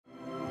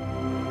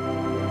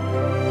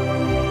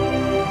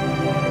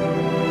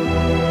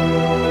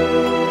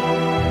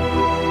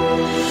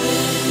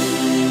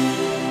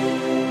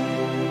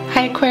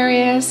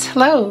Aquarius,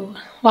 hello.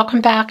 Welcome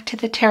back to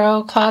the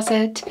Tarot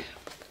Closet.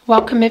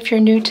 Welcome if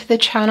you're new to the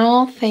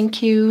channel.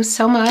 Thank you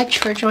so much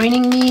for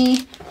joining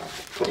me.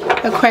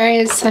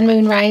 Aquarius, Sun,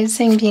 Moon,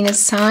 Rising, Venus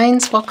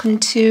signs. Welcome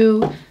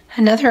to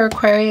another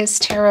Aquarius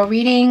Tarot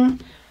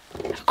reading.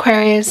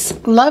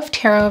 Aquarius Love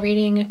Tarot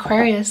reading.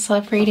 Aquarius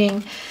Love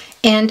Reading.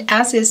 And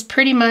as is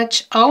pretty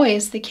much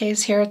always the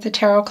case here at the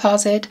Tarot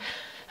Closet,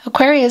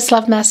 Aquarius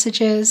love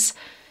messages,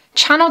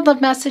 channeled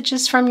love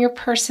messages from your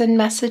person,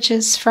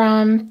 messages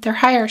from their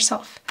higher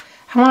self.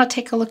 I want to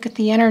take a look at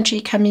the energy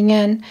coming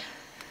in.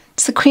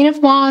 It's the Queen of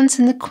Wands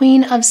and the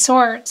Queen of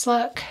Swords.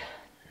 Look,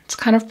 it's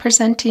kind of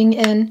presenting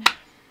in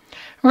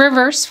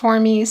reverse for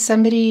me.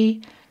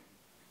 Somebody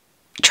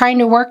trying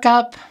to work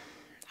up,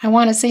 I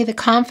want to say, the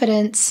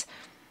confidence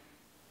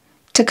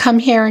to come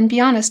here and be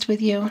honest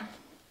with you.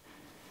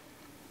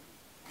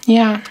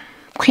 Yeah,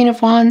 Queen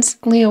of Wands,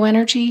 Leo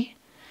energy.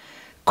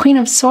 Queen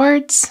of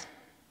Swords,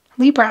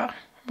 Libra,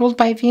 ruled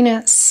by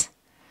Venus.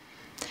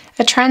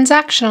 A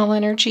transactional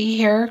energy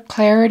here,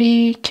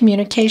 clarity,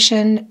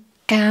 communication,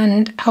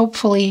 and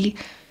hopefully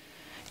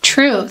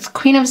truth.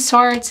 Queen of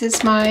Swords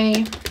is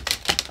my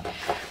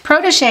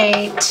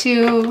protege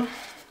to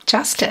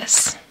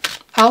Justice.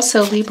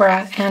 Also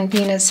Libra and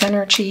Venus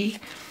energy.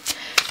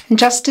 And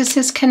Justice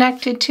is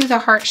connected to the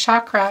heart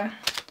chakra.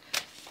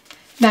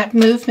 That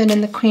movement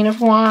in the Queen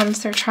of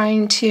Wands, they're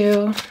trying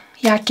to,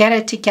 get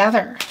it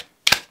together.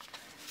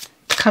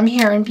 Come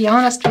here and be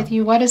honest with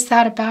you. What is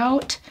that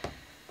about?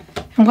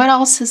 And what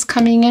else is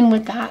coming in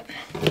with that?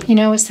 You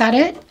know, is that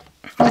it?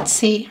 Let's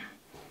see.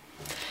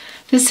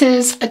 This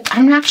is,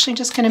 I'm actually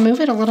just going to move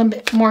it a little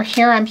bit more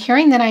here. I'm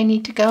hearing that I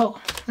need to go.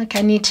 Like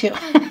I need to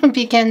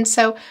begin.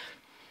 So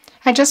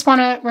I just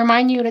want to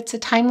remind you it's a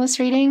timeless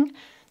reading.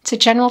 It's a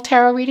general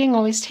tarot reading.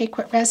 Always take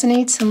what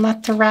resonates and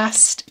let the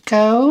rest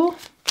go.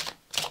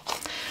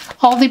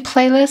 All the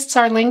playlists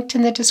are linked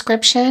in the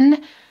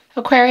description.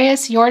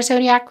 Aquarius, your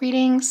zodiac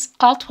readings,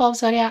 all 12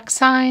 zodiac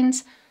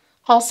signs,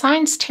 all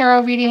signs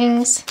tarot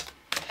readings,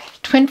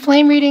 twin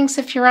flame readings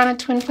if you're on a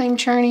twin flame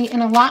journey,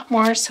 and a lot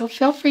more. So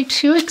feel free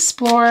to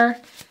explore.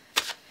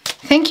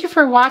 Thank you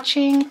for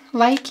watching,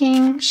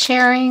 liking,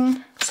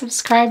 sharing,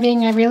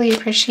 subscribing. I really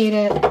appreciate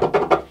it.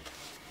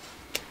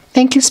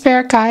 Thank you,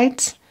 spirit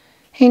guides,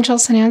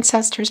 angels, and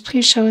ancestors.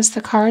 Please show us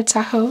the cards,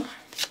 Aho.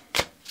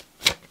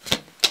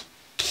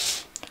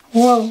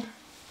 Whoa.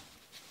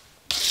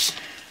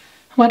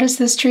 What is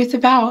this truth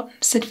about?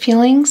 Is it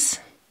feelings?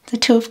 The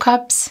Two of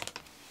Cups?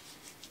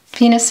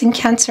 Venus and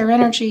Cancer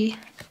energy.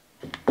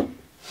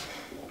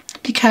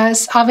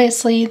 Because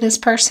obviously this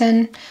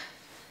person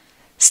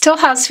still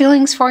has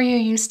feelings for you.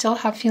 You still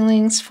have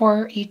feelings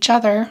for each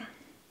other.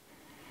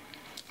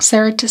 Is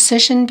there a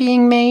decision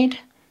being made?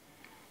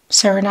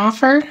 Is there an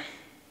offer?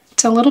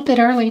 It's a little bit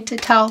early to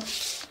tell.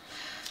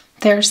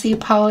 There's the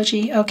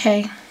apology.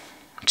 Okay.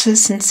 It's a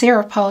sincere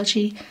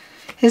apology.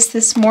 Is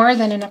this more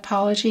than an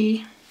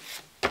apology?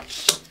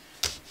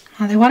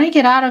 Well, they want to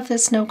get out of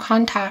this no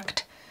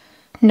contact,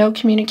 no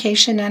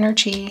communication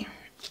energy.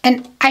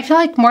 And I feel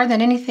like more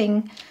than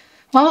anything,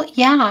 well,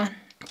 yeah,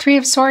 Three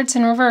of Swords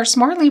in reverse.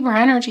 More Libra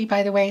energy,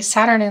 by the way,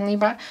 Saturn and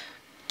Libra.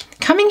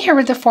 Coming here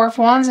with the Four of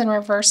Wands in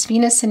reverse,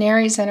 Venus and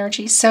Aries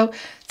energy. So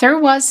there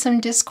was some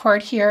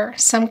discord here,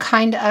 some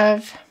kind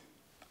of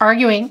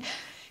arguing.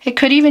 It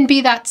could even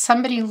be that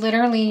somebody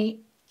literally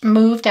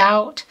moved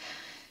out.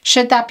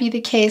 Should that be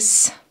the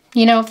case,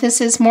 you know, if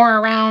this is more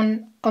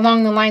along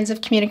the lines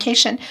of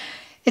communication,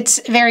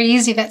 it's very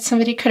easy that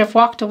somebody could have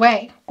walked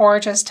away or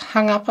just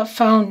hung up a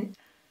phone,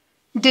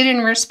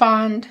 didn't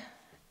respond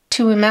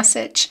to a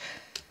message.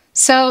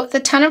 So the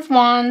Ten of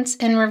Wands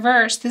in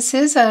reverse, this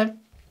is a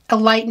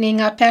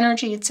lightening up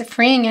energy. It's a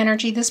freeing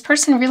energy. This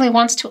person really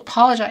wants to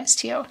apologize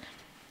to you.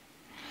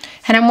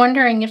 And I'm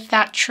wondering if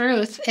that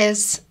truth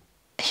is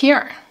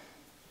here,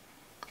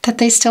 that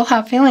they still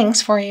have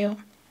feelings for you.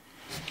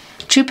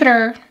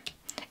 Jupiter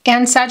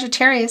and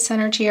Sagittarius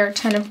energy are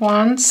Ten of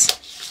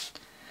Wands.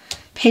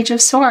 Page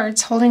of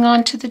Swords, holding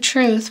on to the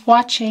truth,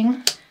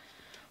 watching.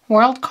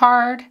 World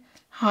card.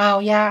 Oh,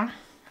 yeah.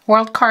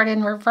 World card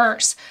in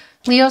reverse.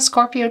 Leo,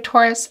 Scorpio,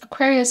 Taurus,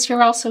 Aquarius,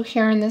 you're also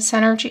here in this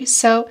energy.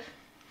 So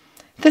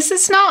this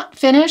is not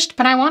finished,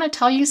 but I want to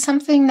tell you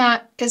something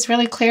that is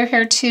really clear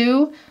here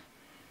too.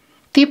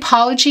 The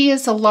apology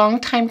is a long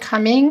time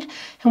coming,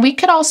 and we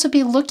could also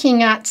be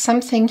looking at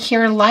something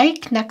here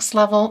like next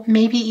level,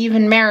 maybe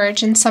even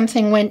marriage, and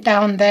something went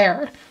down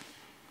there.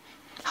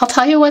 I'll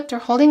tell you what, they're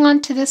holding on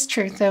to this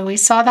truth, though. We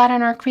saw that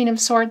in our Queen of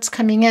Swords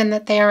coming in,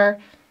 that they are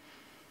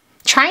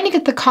trying to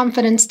get the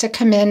confidence to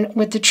come in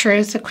with the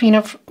truth, the Queen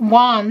of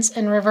Wands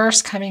in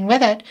reverse coming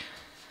with it.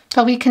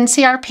 But we can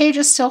see our page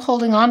is still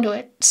holding on to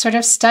it, sort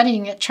of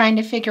studying it, trying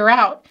to figure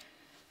out.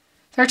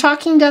 They're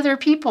talking to other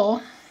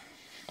people.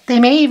 They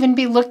may even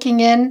be looking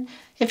in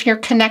if you're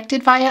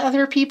connected via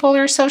other people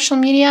or social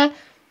media,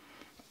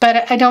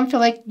 but I don't feel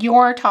like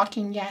you're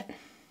talking yet.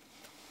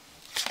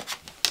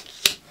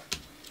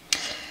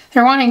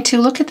 They're wanting to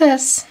look at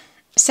this.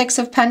 Six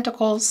of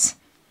Pentacles.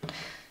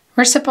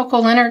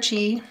 Reciprocal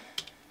energy.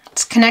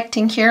 It's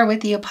connecting here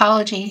with the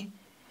apology.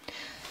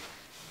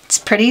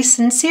 Pretty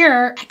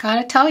sincere, I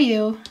gotta tell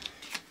you.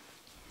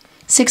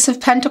 Six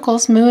of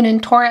Pentacles, Moon in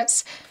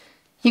Taurus.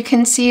 You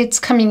can see it's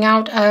coming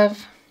out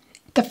of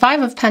the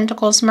Five of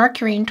Pentacles,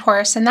 Mercury in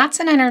Taurus, and that's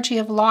an energy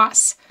of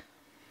loss.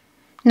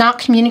 Not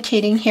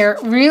communicating here.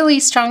 Really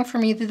strong for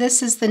me that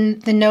this is the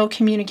no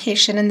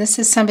communication, and this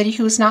is somebody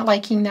who's not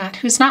liking that,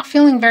 who's not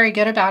feeling very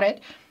good about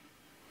it.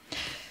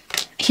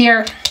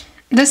 Here,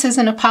 this is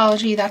an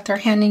apology that they're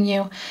handing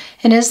you.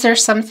 And is there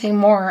something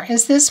more?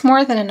 Is this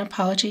more than an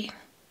apology?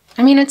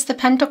 I mean, it's the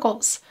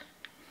Pentacles.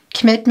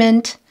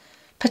 Commitment,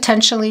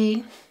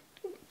 potentially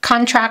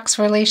contracts,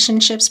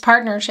 relationships,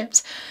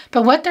 partnerships.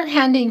 But what they're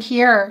handing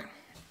here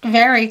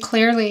very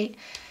clearly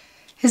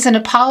is an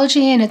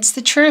apology, and it's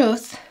the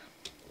truth.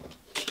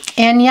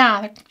 And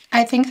yeah,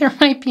 I think there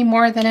might be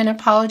more than an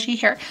apology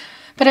here.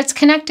 But it's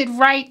connected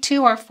right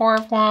to our Four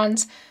of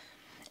Wands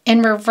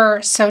in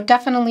reverse. So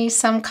definitely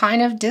some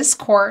kind of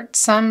discord,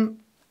 some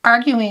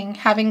arguing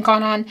having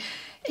gone on.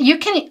 You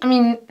can, I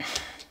mean,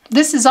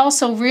 this is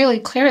also really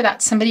clear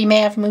that somebody may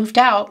have moved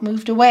out,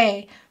 moved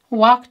away,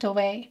 walked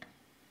away.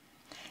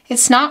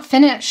 It's not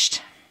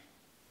finished.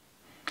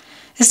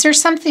 Is there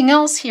something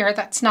else here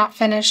that's not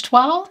finished?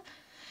 Well,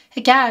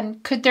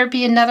 again, could there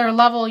be another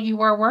level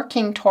you are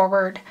working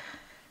toward?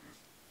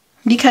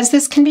 Because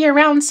this can be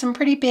around some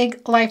pretty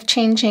big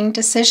life-changing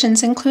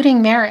decisions,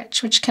 including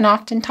marriage, which can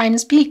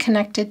oftentimes be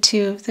connected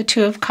to the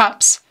Two of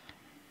Cups.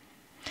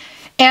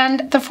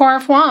 And the Four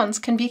of Wands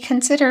can be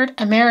considered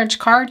a marriage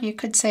card, you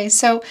could say.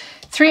 So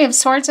Three of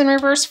Swords in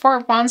reverse, Four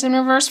of Wands in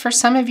reverse. For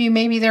some of you,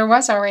 maybe there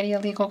was already a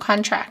legal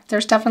contract.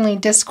 There's definitely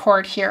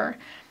discord here.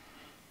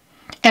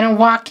 And a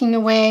walking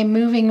away,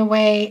 moving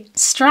away,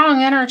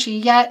 strong energy,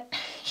 yet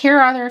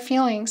here are their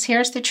feelings.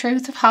 Here's the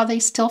truth of how they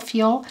still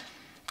feel,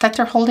 that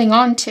they're holding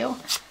on to,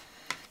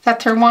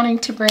 that they're wanting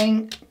to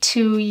bring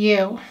to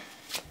you.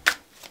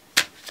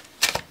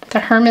 The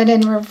Hermit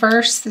in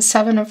reverse, the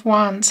Seven of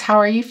Wands. How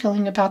are you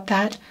feeling about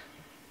that?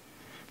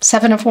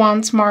 Seven of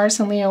Wands, Mars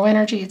and Leo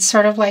energy. It's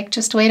sort of like,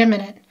 just wait a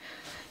minute.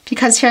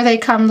 Because here they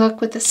come, look,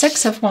 with the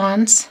Six of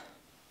Wands,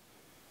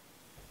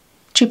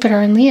 Jupiter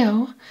and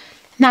Leo.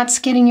 And that's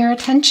getting your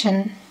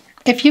attention.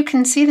 If you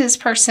can see this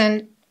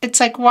person, it's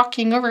like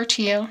walking over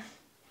to you.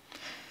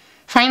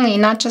 Finally,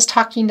 not just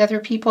talking to other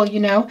people, you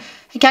know.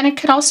 Again, it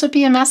could also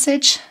be a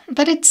message,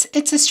 but it's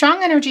a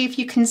strong energy if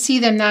you can see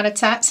them, that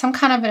it's at some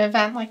kind of an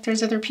event, like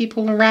there's other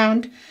people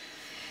around.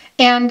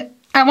 And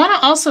I want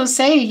to also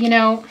say, you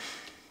know,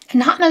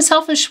 not in a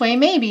selfish way,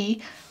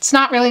 maybe, it's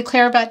not really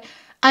clear, but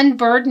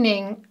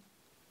unburdening,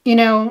 you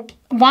know,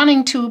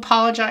 wanting to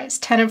apologize.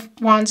 Ten of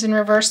Wands in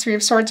reverse, Three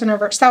of Swords in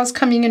reverse. That was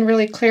coming in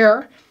really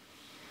clear.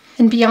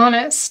 And be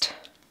honest.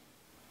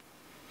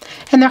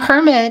 And the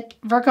Hermit,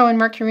 Virgo and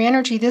Mercury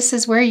energy, this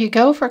is where you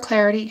go for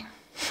clarity,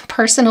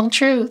 personal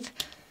truth,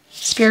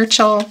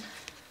 spiritual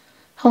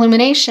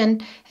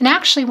illumination. And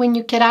actually, when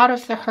you get out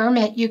of the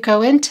Hermit, you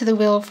go into the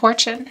Wheel of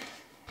Fortune,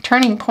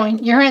 turning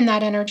point. You're in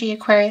that energy,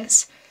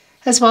 Aquarius,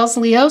 as well as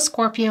Leo,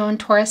 Scorpio, and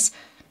Taurus.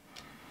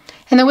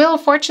 And the Wheel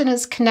of Fortune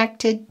is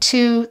connected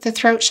to the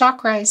throat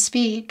chakra, I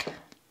speak.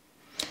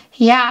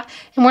 Yeah,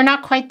 and we're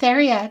not quite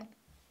there yet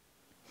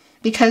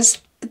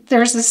because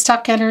there's a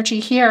stuck energy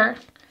here.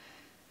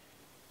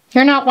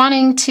 You're not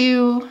wanting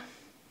to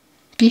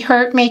be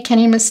hurt, make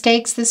any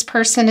mistakes. This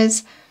person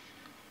is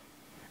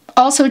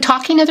also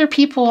talking to other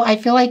people, I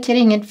feel like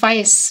getting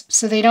advice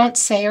so they don't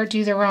say or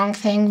do the wrong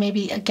thing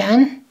maybe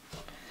again.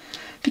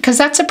 Because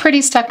that's a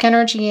pretty stuck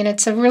energy, and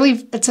it's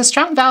a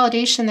strong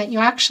validation that you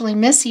actually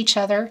miss each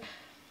other,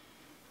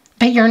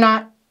 but you're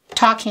not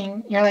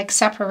talking. You're like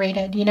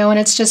separated, you know, and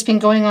it's just been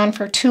going on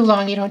for too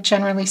long. You don't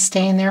generally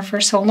stay in there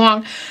for so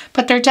long,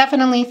 but they're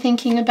definitely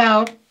thinking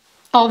about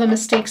all the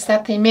mistakes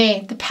that they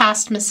made, the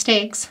past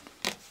mistakes.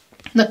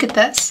 Look at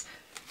this.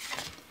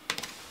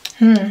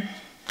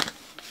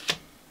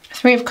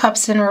 Three of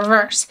Cups in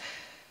reverse.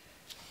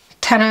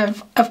 Ten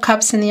of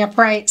Cups in the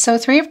upright. So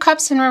Three of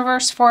Cups in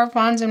reverse, Four of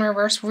Wands in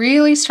reverse.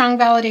 Really strong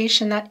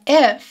validation that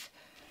if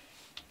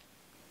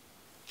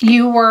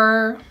you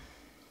were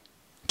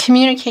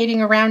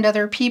communicating around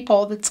other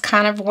people, that's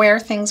kind of where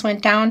things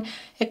went down.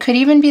 It could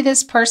even be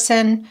this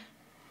person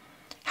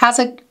has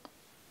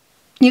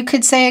you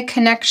could say a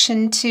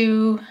connection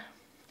to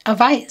a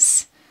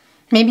vice.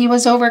 Maybe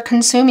was over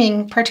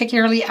consuming,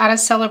 particularly at a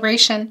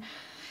celebration,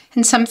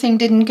 and something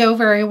didn't go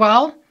very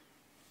well.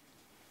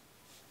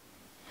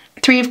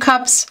 Three of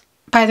Cups,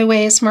 by the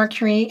way, is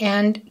Mercury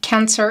and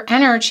Cancer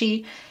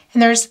energy.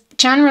 And there's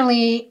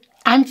generally,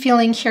 I'm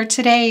feeling here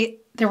today,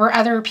 there were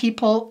other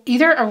people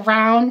either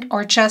around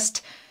or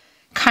just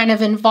kind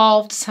of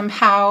involved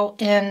somehow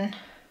in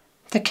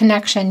the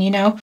connection, you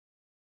know.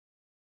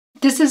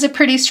 This is a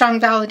pretty strong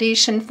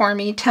validation for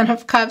me. Ten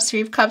of Cups,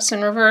 Three of Cups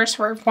in reverse,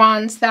 Four of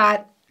Wands,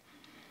 that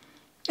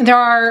there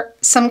are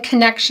some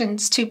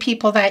connections to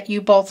people that you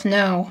both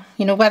know.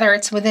 You know, whether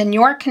it's within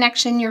your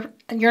connection,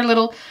 your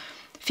little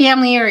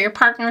family or your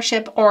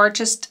partnership, or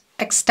just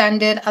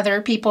extended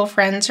other people,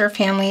 friends or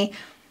family.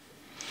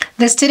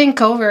 This didn't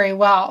go very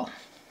well.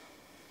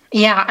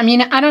 Yeah, I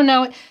mean, I don't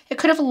know. It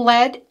could have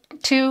led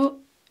to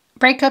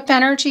breakup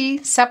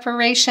energy,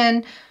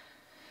 separation,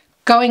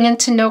 going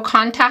into no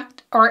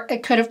contact, or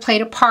it could have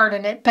played a part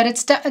in it. But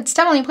it's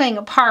definitely playing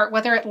a part,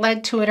 whether it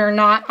led to it or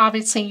not.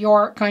 Obviously,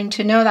 you're going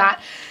to know that,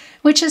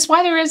 which is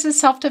why there is a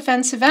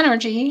self-defensive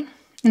energy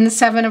in the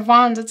Seven of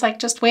Wands. It's like,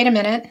 just wait a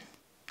minute.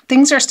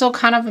 Things are still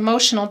kind of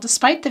emotional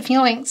despite the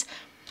feelings.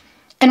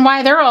 And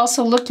why they're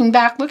also looking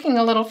back, looking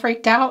a little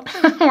freaked out,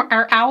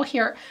 or owl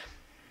here.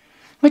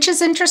 Which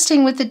is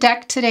interesting with the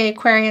deck today,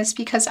 Aquarius,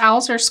 because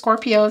owls are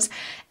Scorpios,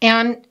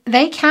 and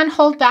they can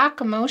hold back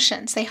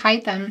emotions. They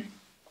hide them.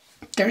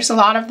 There's a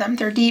lot of them.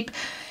 They're deep.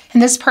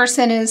 And this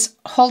person is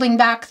holding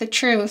back the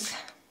truth,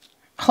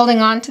 holding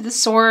on to the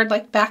sword,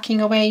 like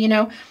backing away, you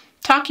know,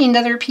 talking to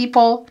other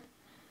people.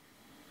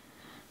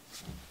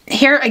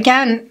 Here,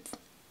 again,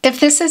 if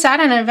this is at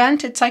an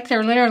event, it's like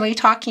they're literally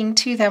talking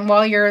to them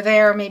while you're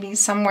there, maybe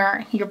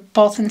somewhere. You're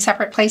both in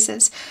separate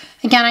places.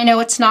 Again, I know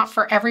it's not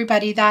for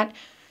everybody that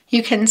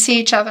you can see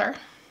each other.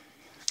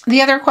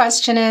 The other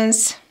question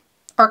is,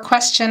 or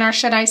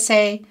should I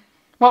say,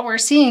 what we're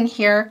seeing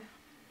here,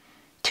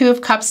 Two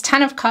of Cups,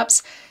 Ten of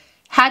Cups,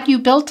 had you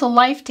built a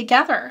life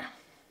together?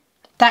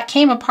 That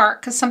came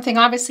apart, because something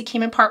obviously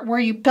came apart. Were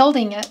you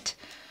building it?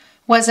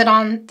 Was it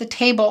on the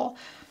table?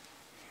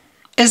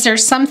 Is there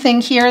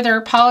something here they're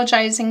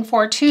apologizing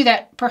for too,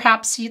 that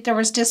perhaps there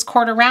was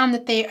discord around,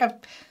 that they have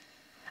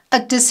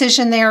a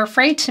decision they're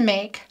afraid to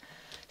make?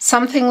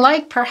 Something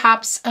like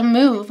perhaps a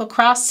move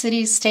across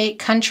city, state,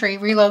 country,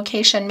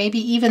 relocation, maybe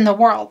even the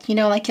world, you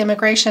know, like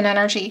immigration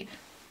energy.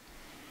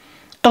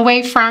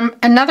 Away from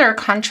another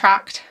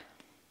contract,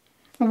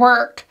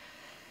 work,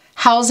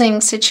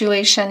 housing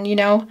situation, you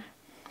know,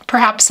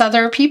 perhaps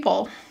other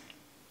people.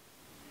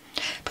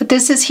 But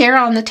this is here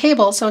on the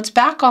table, so it's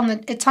on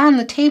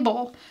the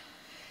table.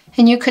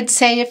 And you could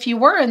say, if you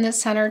were in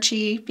this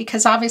energy,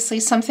 because obviously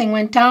something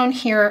went down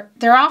here,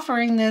 they're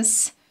offering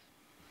this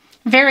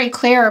very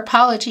clear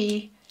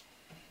apology.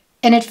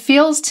 And it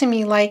feels to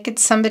me like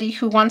it's somebody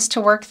who wants to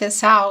work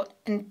this out.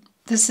 And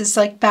this is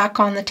like back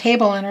on the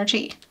table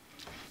energy.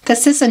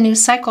 This is a new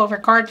cycle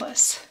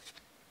regardless.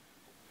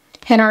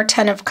 In our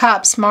Ten of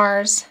Cups,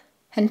 Mars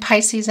and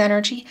Pisces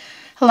energy.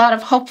 A lot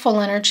of hopeful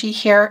energy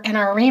here in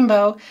our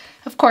rainbow.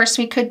 Of course,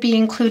 we could be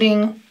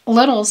including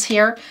littles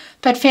here,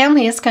 but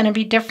family is going to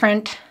be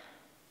different.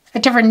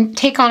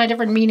 Take on a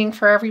different meaning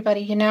for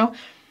everybody, you know.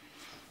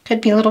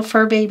 Could be little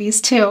fur babies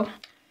too.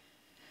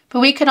 But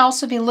we could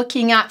also be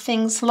looking at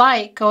things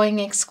like going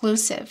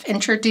exclusive,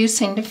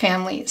 introducing to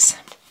families,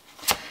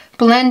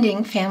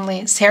 blending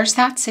families. There's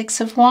that Six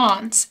of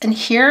Wands. And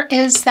here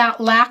is that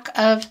lack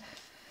of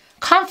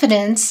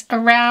confidence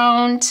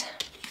around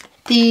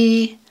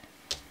the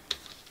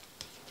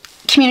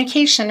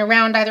communication,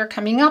 around either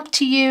coming up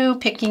to you,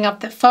 picking up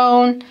the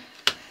phone,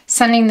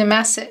 sending the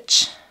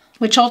message,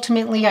 which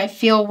ultimately I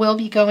feel will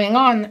be going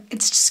on.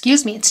 It's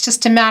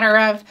just a matter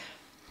of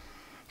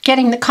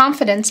getting the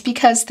confidence,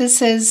 because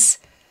this is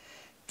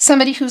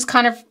somebody who's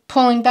kind of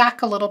pulling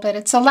back a little bit.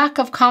 It's a lack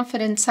of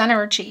confidence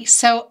energy.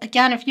 So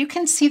again, if you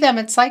can see them,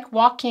 it's like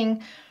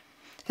walking,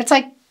 it's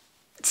like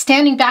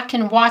standing back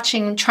and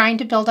watching and trying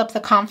to build up the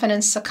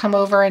confidence to come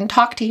over and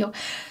talk to you.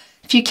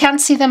 If you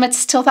can't see them, it's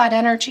still that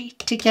energy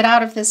to get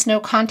out of this no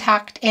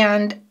contact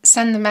and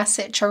send the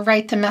message or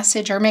write the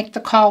message or make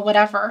the call,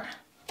 whatever.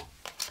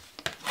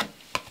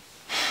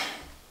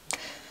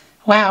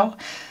 Wow,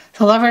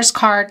 the Lover's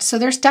card. So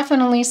there's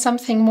definitely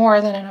something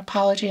more than an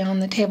apology on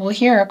the table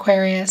here,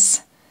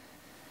 Aquarius.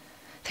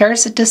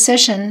 There's a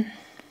decision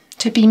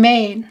to be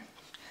made.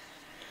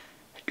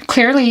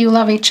 Clearly you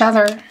love each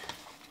other.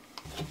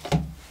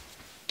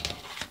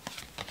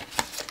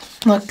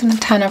 Look, the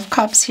Ten of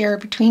Cups here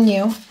between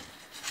you.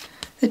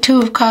 The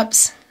Two of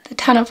Cups, the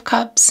Ten of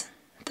Cups,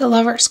 the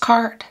Lover's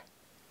card.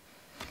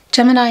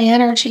 Gemini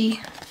energy,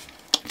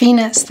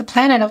 Venus, the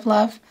planet of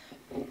love.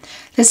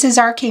 This is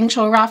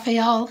Archangel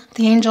Raphael,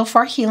 the angel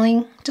for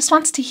healing. Just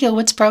wants to heal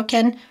what's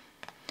broken.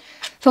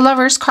 The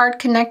Lover's card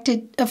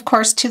connected, of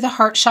course, to the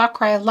heart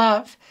chakra, I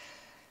love.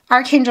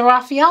 Archangel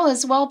Raphael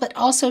as well, but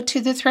also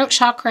to the throat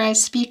chakra, I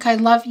speak, I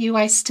love you,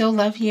 I still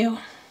love you.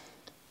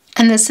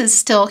 And this is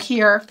still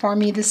here for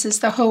me. This is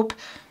the hope.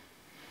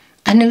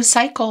 A new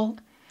cycle.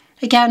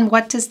 Again,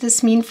 what does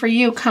this mean for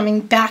you? Coming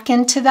back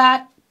into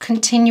that,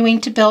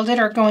 continuing to build it,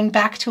 or going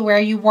back to where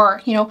you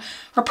were, you know,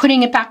 or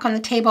putting it back on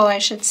the table, I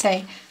should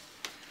say.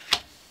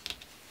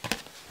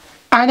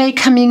 Are they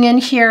coming in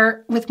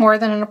here with more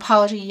than an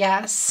apology?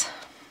 Yes.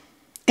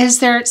 Is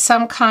there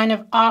some kind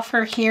of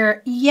offer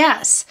here?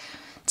 Yes.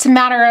 It's a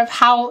matter of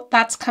how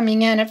that's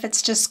coming in. If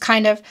it's just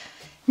kind of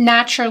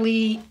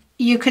naturally,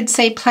 you could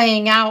say,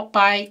 playing out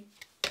by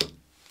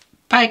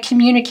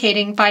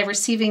communicating, by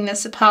receiving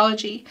this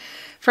apology.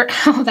 For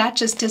how that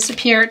just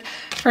disappeared.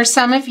 For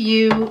some of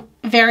you,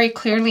 very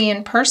clearly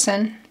in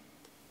person.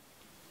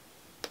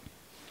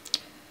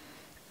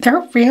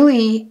 They're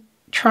really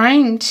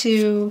trying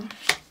to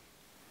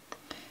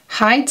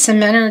hide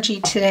some energy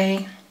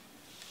today.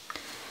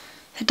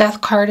 The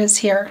Death card is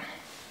here.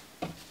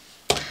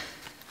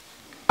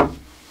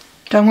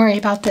 Don't worry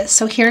about this.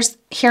 So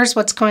here's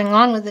what's going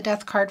on with the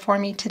Death card for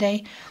me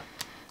today.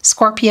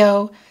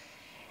 Scorpio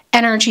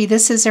energy.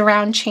 This is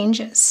around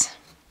changes,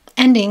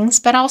 endings,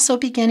 but also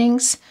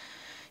beginnings,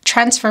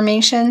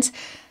 transformations.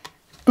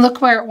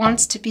 Look where it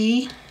wants to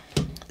be.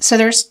 So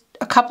there's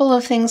a couple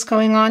of things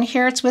going on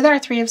here. It's with our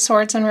Three of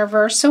Swords in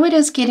reverse. So it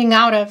is getting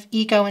out of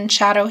ego and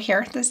shadow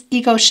here, this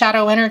ego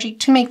shadow energy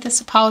to make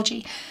this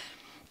apology.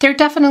 They're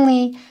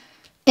definitely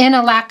in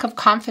a lack of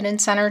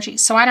confidence energy.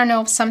 So I don't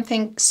know if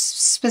something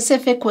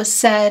specific was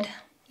said,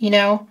 you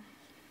know,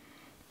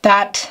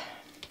 that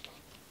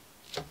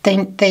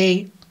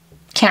they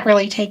can't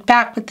really take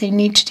back, but they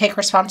need to take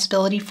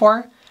responsibility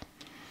for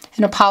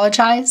and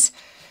apologize.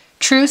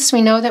 Truths,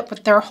 we know that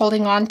what they're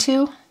holding on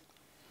to.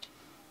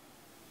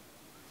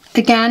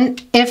 Again,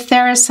 if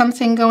there is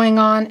something going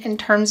on in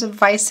terms of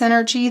vice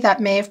energy that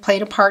may have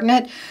played a part in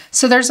it.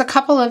 So there's a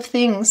couple of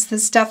things.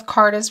 This death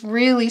card is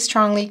really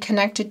strongly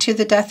connected to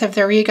the death of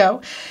their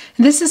ego.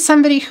 This is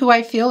somebody who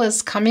I feel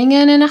is coming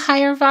in a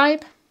higher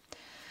vibe.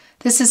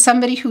 This is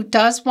somebody who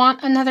does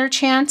want another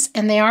chance,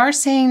 and they are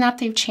saying that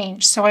they've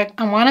changed. So I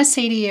want to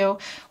say to you,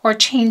 or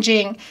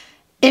changing,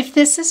 if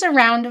this is a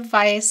round of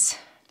vice,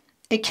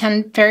 it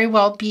can very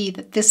well be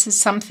that this is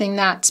something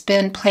that's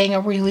been playing a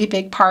really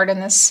big part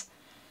in this.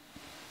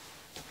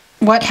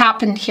 What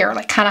happened here,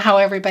 like kind of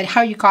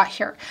how you got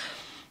here.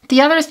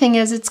 The other thing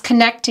is it's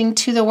connecting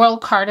to the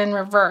World card in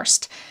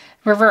reverse,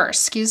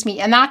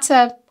 and that's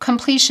a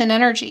completion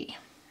energy,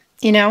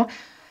 you know,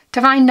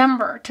 divine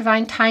number,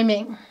 divine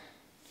timing,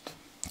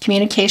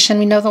 communication.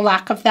 We know the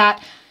lack of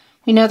that.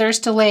 We know there's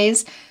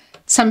delays.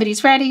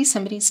 Somebody's ready,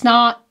 somebody's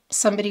not,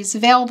 somebody's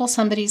available,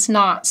 somebody's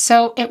not.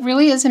 So it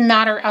really is a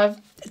matter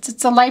of,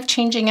 it's a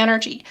life-changing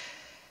energy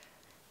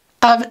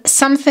of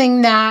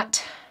something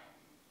that,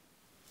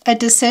 a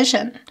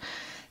decision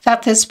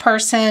that this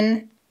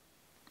person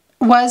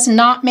was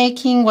not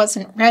making,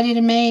 wasn't ready to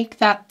make,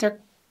 that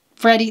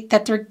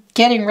they're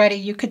getting ready,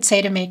 you could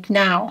say, to make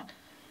now.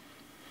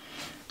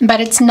 But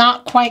it's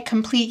not quite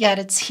complete yet.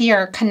 It's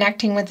here,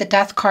 connecting with the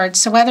death card.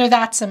 So whether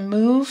that's a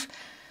move,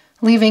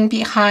 leaving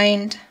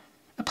behind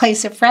a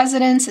place of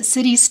residence, a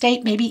city,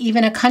 state, maybe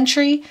even a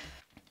country,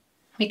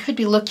 we could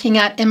be looking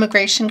at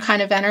immigration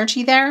kind of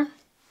energy there.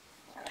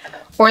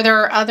 Or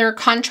there are other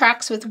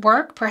contracts with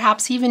work,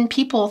 perhaps even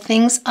people,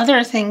 things,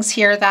 other things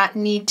here that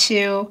need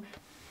to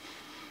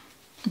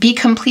be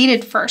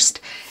completed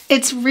first.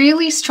 It's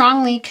really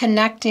strongly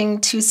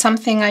connecting to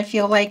something I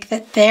feel like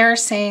that they're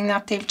saying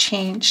that they've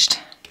changed.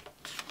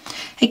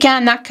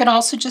 Again, that could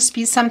also just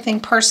be something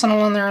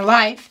personal in their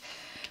life.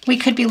 We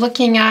could be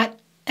looking at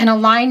an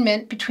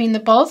alignment between the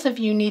both of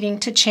you needing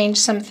to change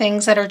some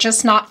things that are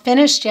just not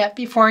finished yet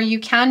before you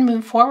can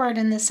move forward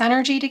in this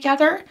energy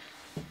together.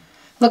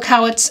 Look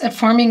how it's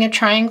forming a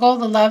triangle,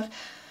 the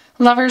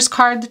Lover's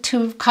card, the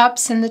Two of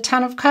Cups, and the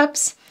Ten of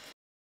Cups.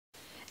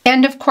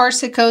 And of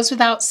course, it goes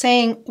without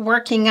saying,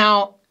 working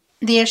out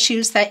the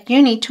issues that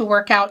you need to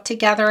work out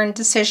together and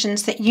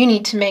decisions that you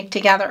need to make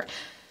together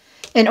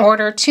in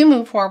order to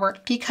move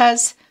forward.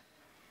 Because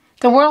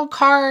the World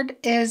card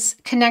is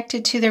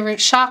connected to the root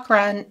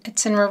chakra, and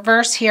it's in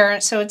reverse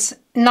here, so it's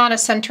not a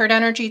centered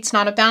energy, it's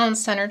not a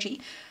balanced energy.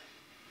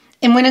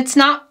 And when it's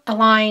not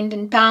aligned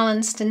and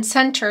balanced and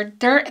centered,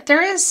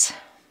 there is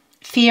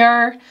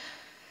fear,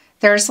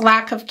 there's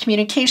lack of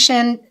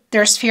communication,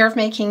 there's fear of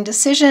making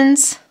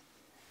decisions,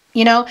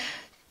 you know,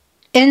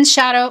 in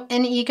shadow,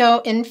 in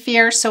ego, in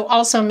fear, so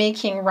also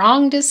making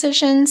wrong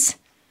decisions.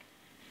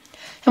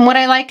 And what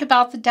I like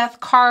about the Death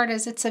card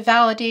is it's a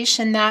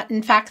validation that,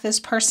 in fact, this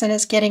person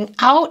is getting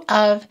out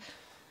of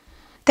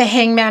the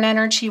Hangman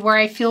energy where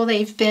I feel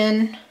they've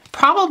been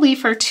probably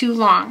for too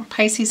long,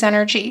 Pisces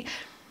energy.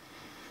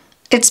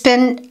 It's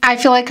been, I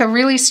feel like, a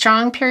really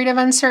strong period of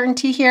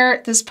uncertainty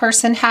here. This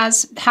person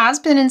has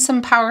been in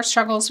some power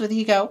struggles with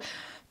ego,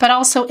 but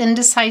also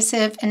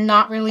indecisive and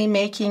not really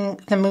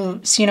making the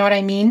moves. You know what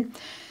I mean?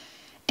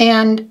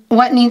 And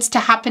what needs to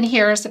happen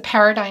here is a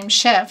paradigm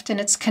shift, and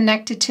it's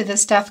connected to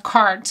this Death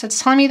card. So it's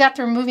telling me that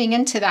they're moving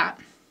into that.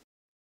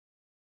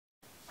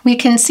 We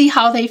can see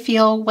how they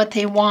feel, what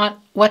they want,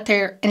 what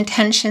their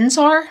intentions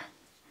are.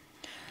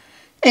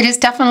 It is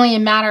definitely a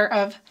matter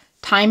of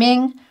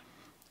timing.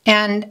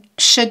 And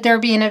should there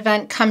be an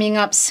event coming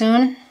up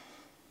soon?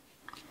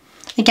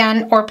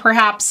 Again, or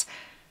perhaps,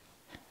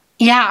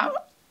 yeah,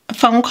 a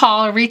phone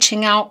call or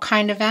reaching out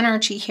kind of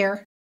energy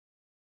here.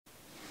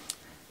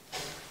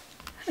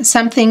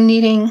 Something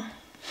needing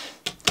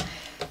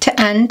to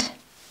end,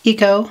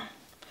 ego,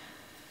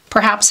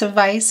 perhaps a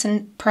vice,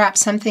 and perhaps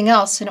something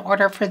else in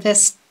order for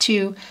this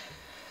to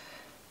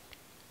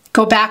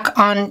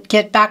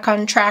get back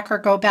on track or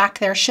go back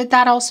there. Should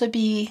that also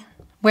be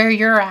where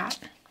you're at?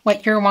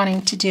 What you're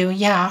wanting to do,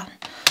 yeah.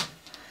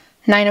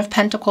 Nine of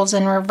Pentacles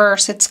in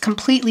reverse. It's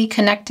completely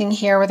connecting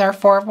here with our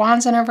Four of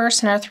Wands in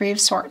reverse and our Three of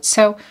Swords.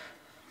 So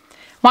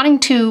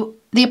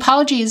the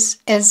apology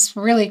is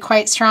really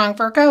quite strong.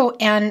 Virgo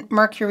and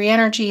Mercury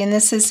energy, and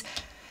this is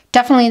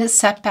definitely the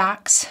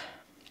setbacks.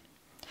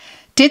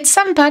 Did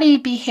somebody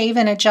behave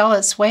in a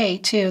jealous way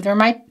too? That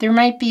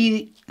might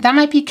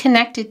be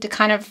connected to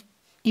kind of,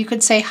 you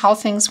could say, how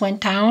things went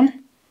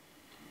down.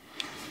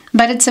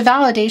 But it's a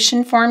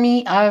validation for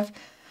me of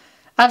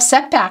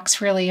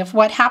setbacks, really, of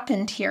what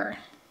happened here.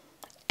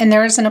 And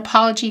there is an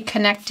apology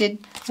connected,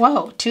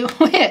 whoa, to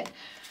it.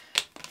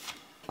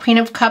 Queen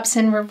of Cups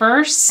in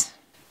reverse,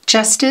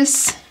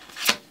 Justice,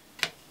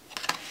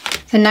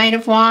 the Knight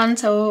of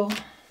Wands, oh,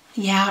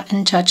 yeah,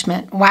 and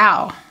Judgment.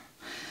 Wow.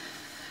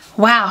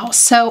 Wow.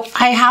 So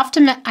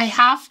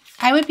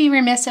I would be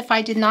remiss if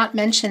I did not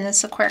mention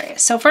this,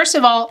 Aquarius. So first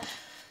of all,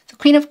 the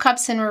Queen of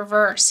Cups in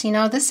reverse, you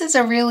know, this is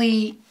a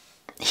really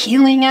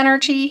healing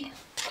energy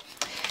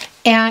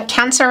and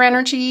Cancer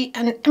energy.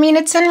 And I mean,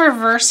 it's in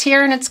reverse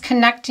here and it's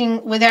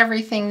connecting with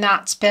everything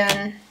that's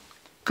been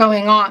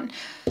going on.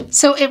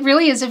 So it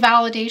really is a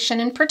validation,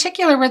 in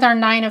particular with our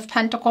Nine of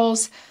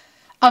Pentacles,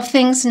 of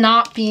things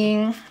not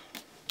being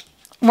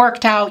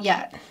worked out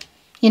yet.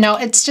 You know,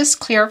 it's just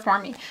clear for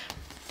me.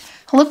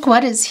 Look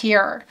what is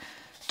here.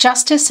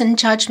 Justice and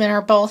Judgment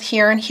are both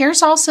here. And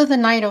here's also the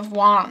Knight of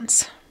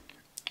Wands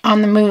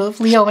on the move,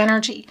 Leo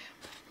energy.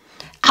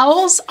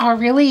 Owls are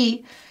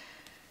really,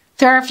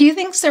 there are a few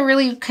things they're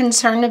really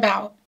concerned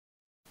about.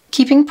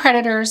 Keeping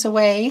predators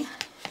away,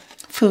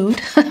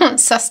 food,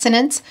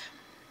 sustenance,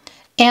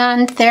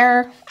 and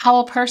they're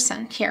owl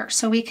person here.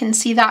 So we can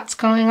see that's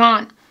going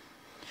on.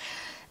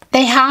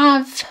 They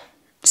have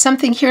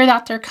something here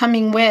that they're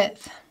coming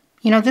with.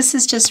 You know, this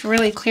is just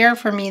really clear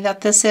for me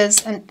that this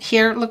is, and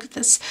here, look at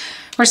this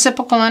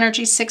reciprocal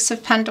energy, Six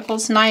of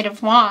Pentacles, Knight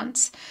of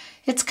Wands.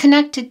 It's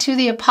connected to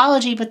the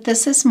apology, but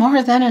this is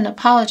more than an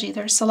apology.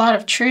 There's a lot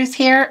of truth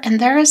here, and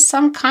there is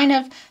some kind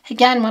of,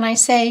 again, when I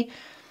say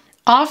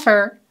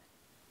offer,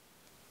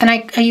 and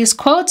I use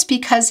quotes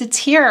because it's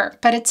here,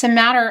 but it's a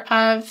matter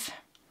of,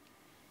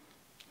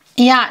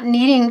 yeah,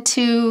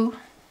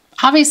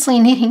 obviously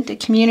needing to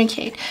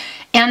communicate.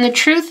 And the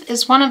truth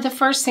is one of the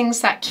first things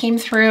that came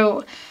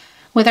through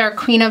with our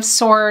Queen of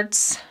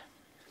Swords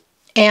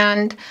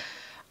and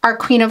our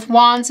Queen of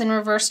Wands in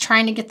reverse,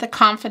 trying to get the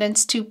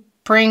confidence to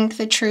bring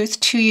the truth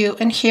to you.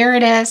 And here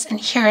it is, and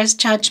here is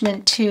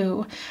Judgment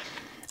too.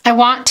 I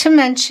want to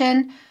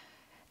mention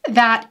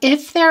that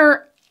if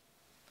there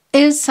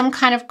is some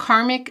kind of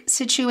karmic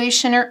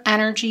situation or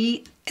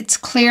energy, it's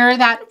clear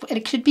that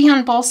it could be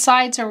on both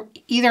sides or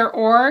either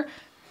or,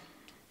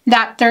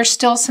 that there's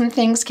still some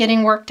things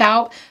getting worked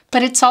out.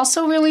 But it's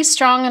also really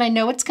strong, and I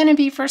know it's going to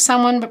be for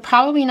someone, but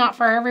probably not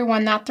for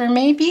everyone, that there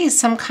may be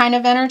some kind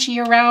of energy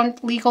around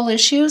legal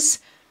issues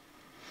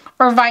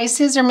or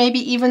vices, or maybe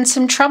even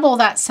some trouble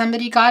that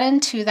somebody got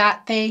into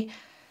that they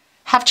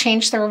have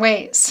changed their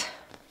ways.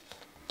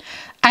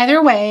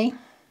 Either way,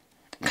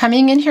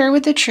 coming in here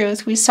with the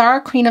truth, we saw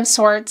our Queen of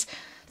Swords,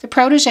 the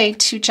protege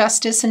to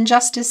Justice, and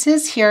Justice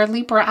is here,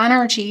 Libra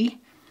energy,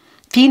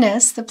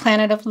 Venus, the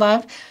planet of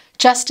love.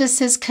 Justice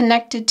is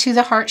connected to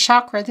the heart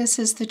chakra. This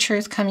is the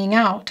truth coming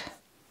out.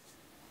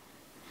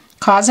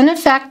 Cause and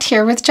effect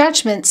here with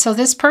Judgment. So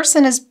this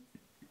person is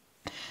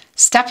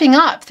stepping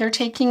up. They're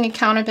taking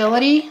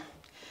accountability.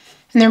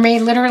 And there may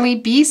literally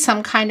be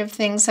some kind of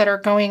things that are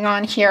going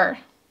on here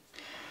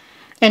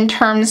in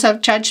terms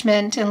of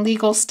judgment and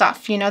legal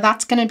stuff. You know,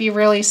 that's going to be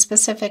really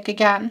specific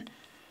again.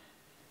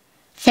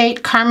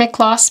 Fate, karmic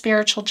law,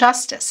 spiritual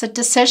justice, a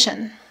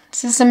decision.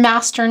 This is a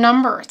master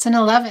number. It's an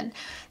 11.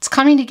 It's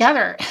coming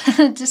together.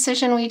 The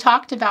decision we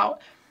talked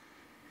about.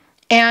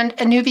 And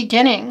a new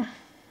beginning.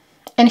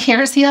 And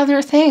here's the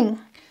other thing.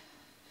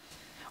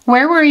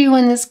 Where were you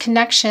in this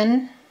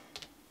connection?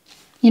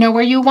 You know,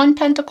 were you one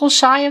pentacle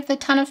shy of the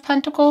Ten of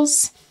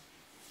Pentacles?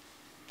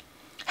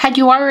 Were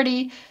you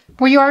already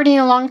in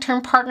a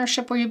long-term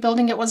partnership? Were you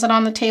building it? Was it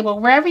on the table?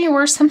 Wherever you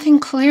were, something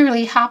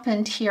clearly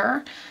happened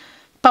here.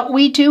 But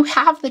we do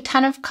have the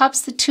Ten of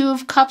Cups, the Two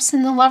of Cups,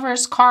 and the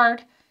Lover's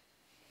card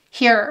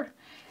here.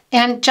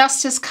 And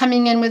Justice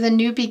coming in with a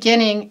new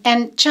beginning.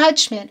 And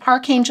Judgment,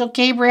 Archangel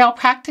Gabriel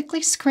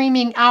practically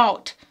screaming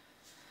out,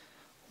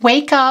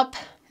 wake up,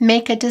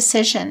 make a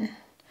decision.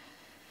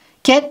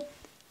 Get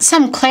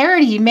some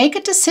clarity, make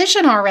a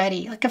decision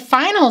already, like a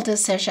final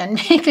decision,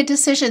 make a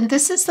decision.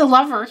 This is the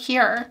Lover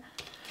here.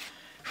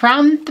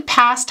 From the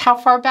past, how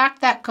far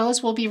back that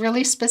goes will be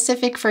really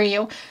specific for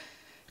you.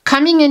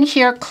 Coming in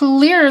here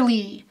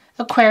clearly,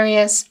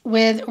 Aquarius,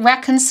 with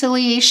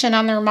reconciliation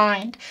on their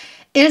mind.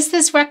 Is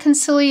this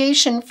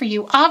reconciliation for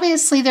you?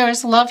 Obviously, there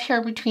is love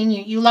here between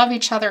you. You love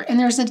each other, and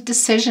there's a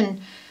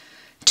decision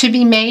to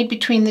be made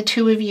between the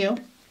two of you.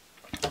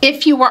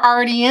 If you were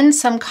already in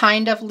some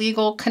kind of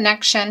legal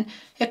connection,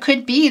 it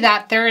could be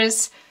that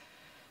there's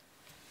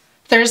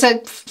a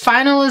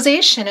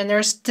finalization and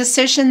there's a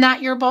decision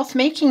that you're both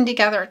making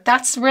together.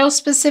 That's real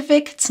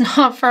specific. It's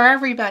not for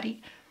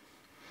everybody.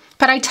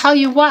 But I tell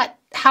you what,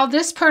 how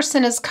this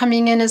person is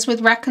coming in is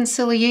with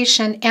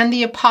reconciliation, and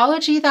the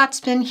apology that's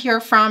been here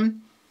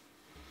from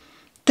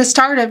the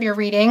start of your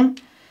reading,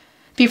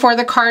 before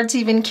the cards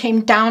even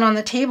came down on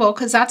the table,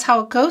 because that's how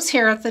it goes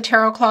here at the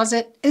Tarot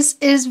Closet,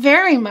 is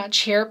very much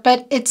here,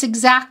 but it's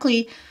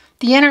exactly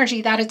the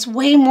energy that it's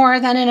way more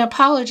than an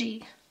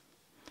apology.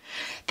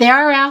 They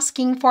are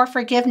asking for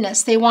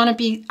forgiveness. They want to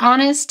be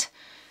honest,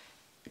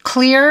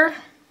 clear,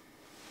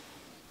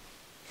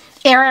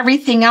 air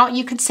everything out,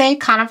 you could say,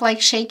 kind of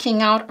like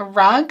shaking out a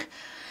rug.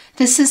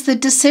 This is the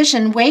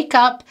decision. Wake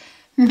up,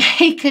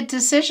 make a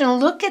decision.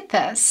 Look at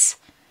this.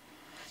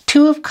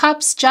 Two of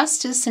Cups,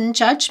 justice and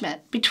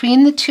judgment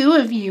between the two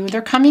of you.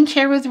 They're coming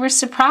here with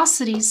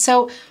reciprocity.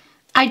 So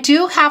I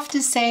do have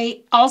to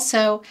say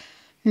also,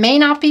 may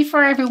not be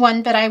for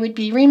everyone, but I would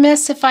be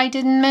remiss if I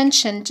didn't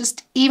mention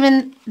just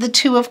even the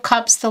Two of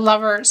Cups, the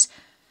Lovers.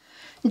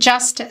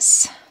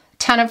 Justice,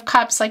 Ten of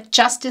Cups, like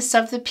justice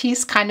of the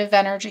peace kind of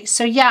energy.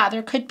 So yeah,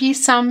 there could be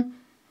some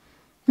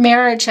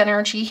marriage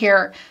energy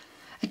here.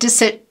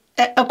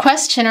 A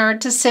question or a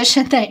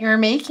decision that you're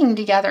making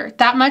together.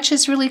 That much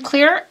is really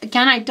clear.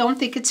 Again, I don't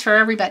think it's for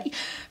everybody,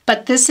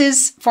 but this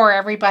is for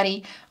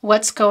everybody.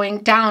 What's going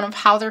down, of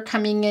how they're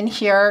coming in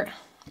here.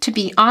 To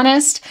be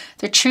honest,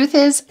 the truth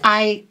is,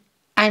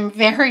 I'm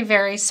very,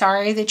 very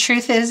sorry. The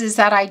truth is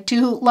that I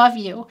do love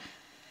you.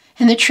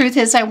 And the truth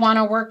is, I want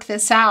to work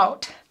this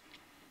out.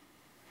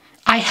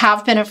 I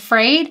have been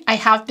afraid. I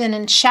have been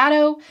in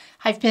shadow.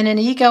 I've been in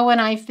ego,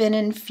 and I've been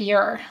in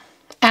fear.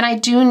 And I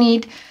do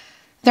need...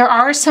 There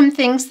are some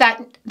things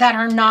that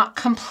are not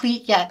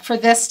complete yet for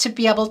this to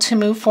be able to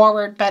move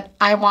forward, but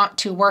I want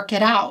to work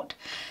it out.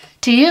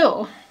 Do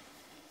you?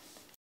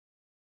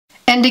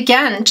 And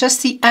again,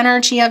 just the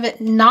energy of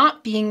it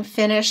not being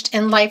finished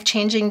in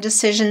life-changing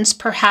decisions,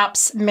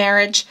 perhaps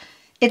marriage.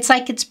 It's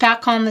like it's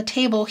back on the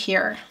table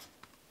here.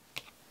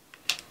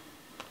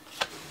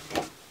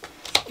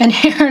 And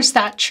here's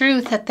that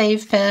truth that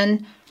they've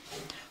been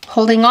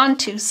holding on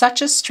to.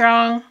 Such a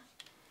strong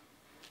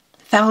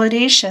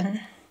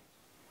validation.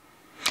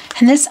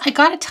 And this, I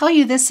got to tell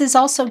you, this is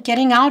also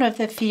getting out of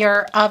the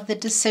fear of the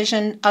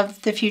decision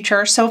of the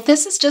future. So if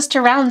this is just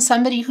around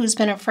somebody who's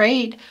been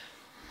afraid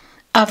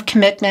of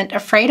commitment,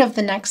 afraid of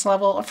the next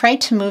level,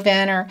 afraid to move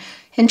in or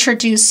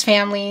introduce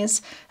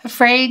families,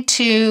 afraid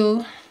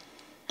to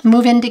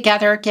move in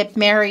together, get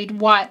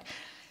married, what?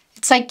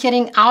 It's like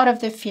getting out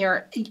of the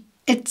fear.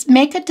 It's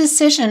make a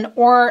decision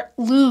or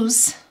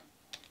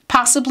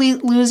possibly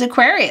lose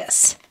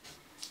Aquarius.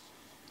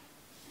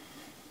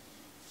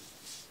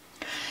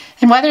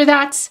 And whether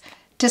that's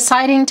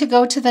deciding to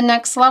go to the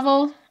next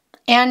level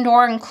and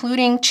or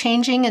including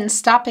changing and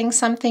stopping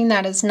something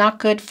that is not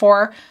good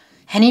for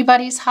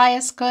anybody's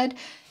highest good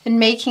and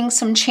making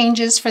some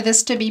changes for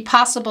this to be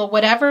possible,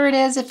 whatever it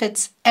is, if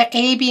it's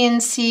A, B,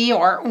 and C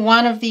or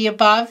one of the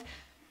above,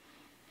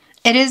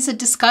 it is a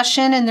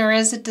discussion and there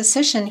is a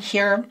decision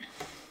here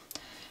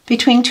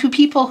between two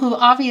people who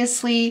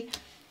obviously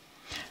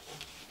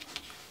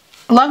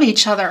love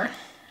each other.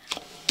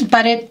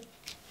 But it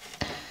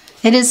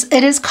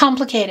is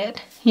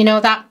complicated. You know,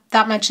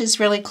 that much is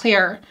really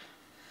clear.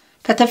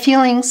 But the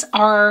feelings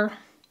are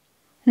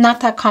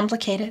not that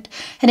complicated.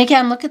 And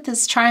again, look at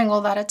this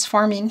triangle that it's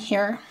forming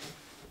here.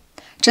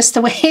 Just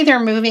the way they're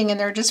moving, and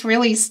they're just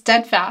really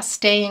steadfast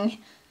staying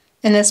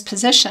in this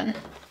position.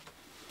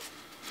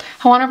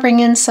 I want to bring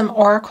in some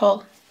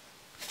oracle.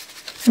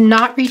 I'm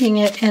not reading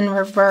it in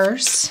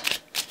reverse.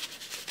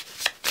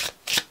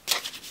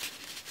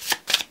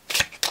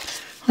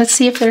 Let's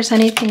see if there's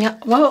anything else.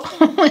 Whoa,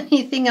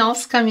 anything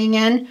else coming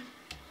in.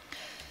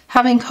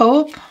 Having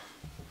hope.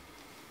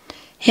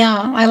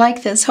 Yeah, I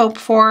like this. Hope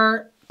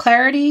for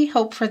clarity,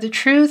 hope for the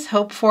truth,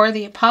 hope for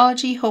the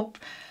apology, hope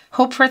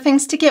for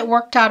things to get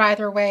worked out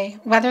either way,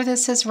 whether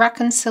this is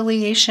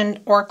reconciliation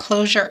or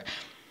closure.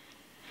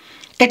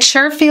 It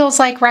sure feels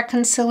like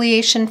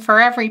reconciliation for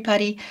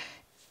everybody.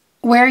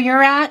 Where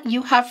you're at,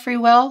 you have free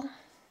will.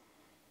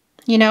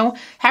 You know,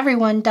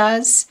 everyone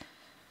does.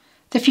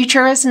 The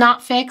future is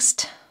not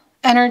fixed.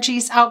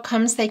 Energies,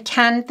 outcomes, they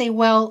can, they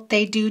will,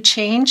 they do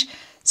change.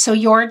 So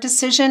your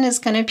decision is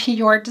going to be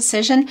your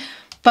decision.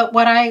 But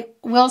what I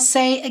will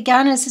say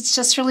again is it's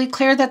just really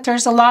clear that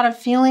there's a lot of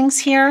feelings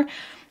here.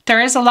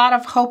 There is a lot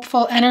of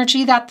hopeful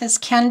energy that this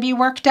can be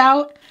worked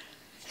out.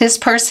 This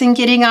person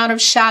getting out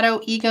of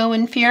shadow, ego,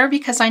 and fear,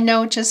 because I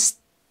know just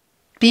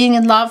being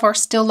in love or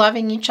still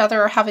loving each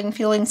other or having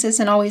feelings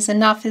isn't always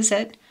enough, is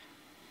it?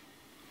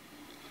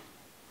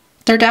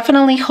 They're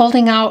definitely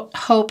holding out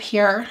hope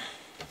here.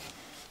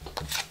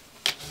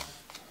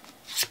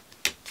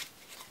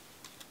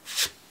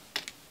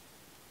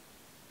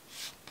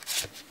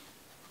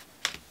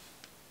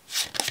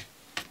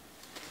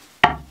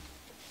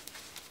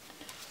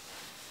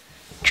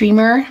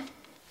 Dreamer.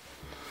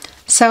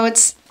 So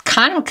it's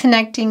kind of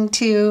connecting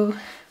to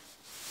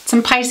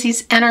some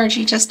Pisces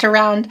energy just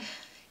around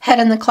head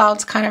in the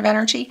clouds kind of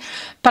energy.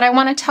 But I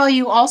want to tell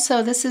you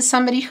also, this is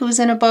somebody who's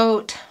in a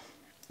boat,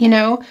 you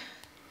know,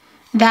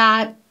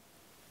 that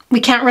we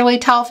can't really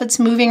tell if it's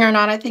moving or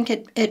not. I think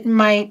it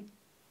might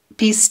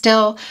be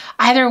still.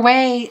 Either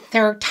way,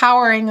 they're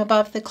towering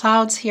above the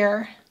clouds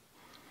here.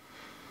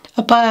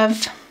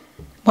 Above,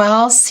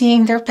 well,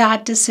 seeing their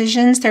bad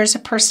decisions, there's a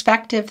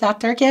perspective that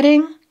they're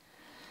getting.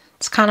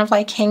 It's kind of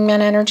like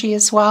hangman energy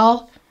as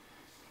well.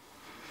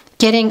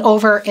 Getting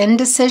over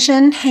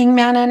indecision,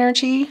 hangman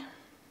energy.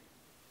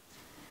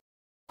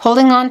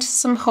 Holding on to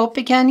some hope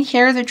again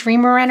here, the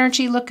dreamer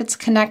energy. Look, it's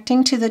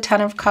connecting to the Ten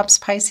of Cups,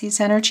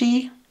 Pisces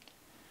energy.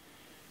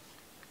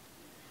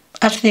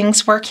 of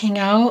things working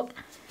out.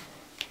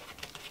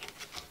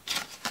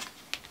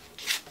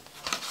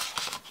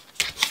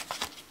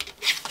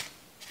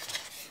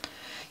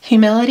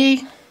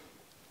 Humility.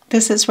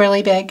 This is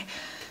really big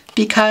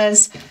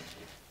because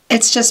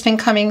it's just been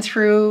coming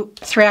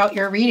throughout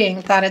your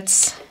reading that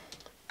it's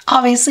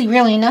obviously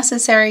really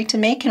necessary to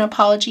make an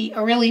apology,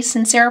 a really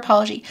sincere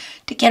apology,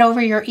 to get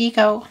over your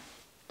ego.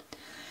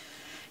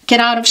 Get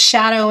out of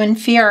shadow and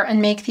fear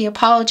and make the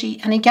apology.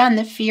 And again,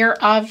 the fear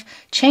of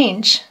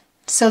change.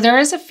 So there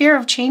is a fear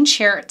of change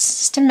here. It's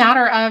just a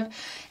matter of,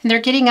 and they're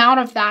getting out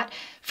of that.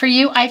 For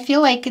you, I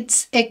feel like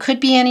it could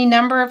be any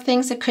number of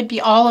things. It could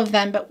be all of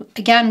them. But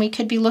again, we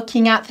could be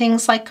looking at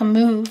things like a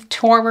move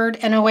toward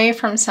and away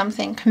from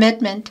something,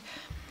 commitment,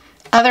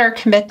 other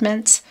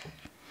commitments,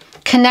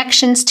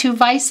 connections to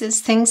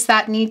vices, things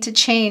that need to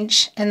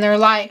change in their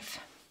life.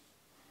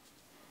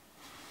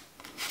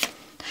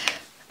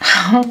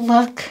 Oh,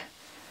 look.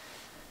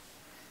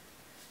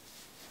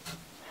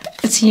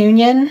 It's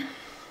union.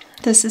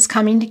 This is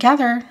coming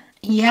together.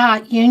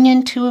 Yeah,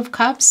 union, Two of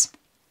Cups.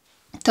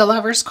 The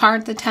Lover's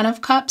card, the Ten of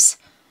Cups.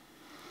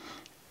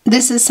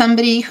 This is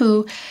somebody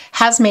who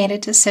has made a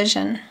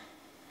decision,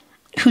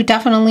 who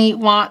definitely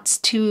wants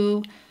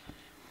to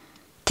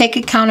take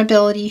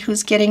accountability,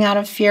 who's getting out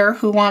of fear,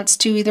 who wants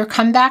to either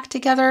come back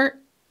together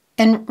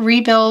and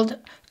rebuild,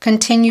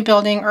 continue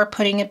building, or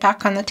putting it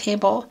back on the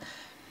table.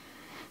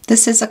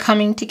 This is a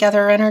coming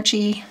together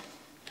energy,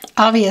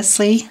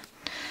 obviously.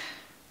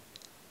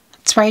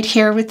 It's right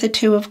here with the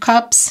Two of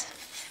Cups.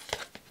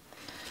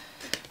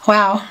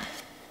 Wow.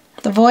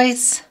 The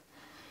voice,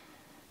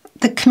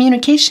 the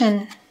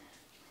communication,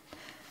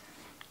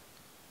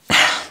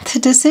 the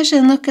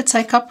decision. Look, it's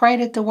like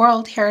uprighted the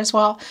world here as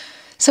well.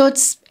 So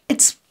it's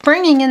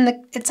bringing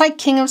in it's like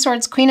King of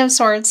Swords, Queen of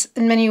Swords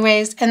in many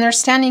ways. And they're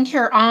standing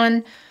here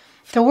on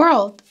the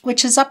world,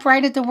 which is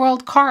uprighted the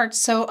world card.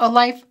 So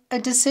a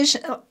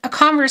decision, a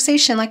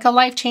conversation, like a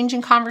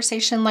life-changing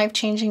conversation,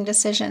 life-changing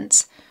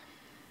decisions.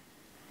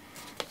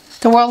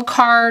 The world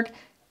card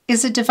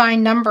is a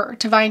divine number,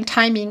 divine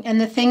timing. And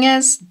the thing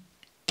is,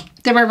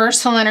 the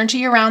reversal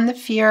energy around the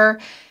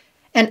fear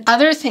and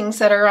other things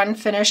that are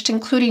unfinished,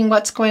 including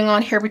what's going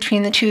on here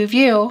between the two of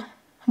you,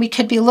 we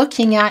could be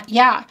looking at,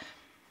 yeah,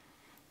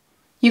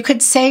 you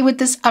could say with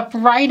this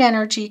upright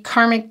energy,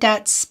 karmic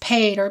debts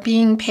paid or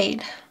being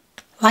paid,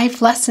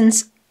 life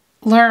lessons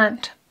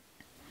learned,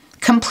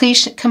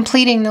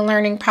 completing the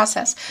learning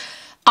process,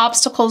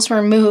 obstacles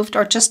removed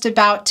or just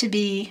about to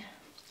be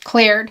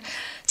cleared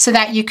so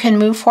that you can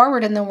move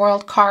forward in the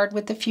world card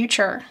with the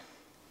future.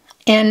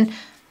 And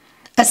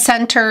a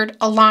centered,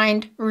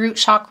 aligned root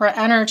chakra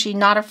energy,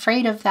 not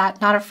afraid of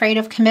that, not afraid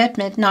of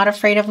commitment, not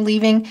afraid of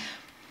leaving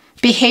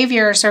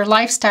behaviors or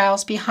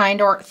lifestyles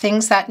behind or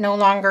things that no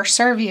longer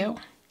serve you.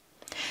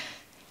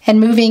 And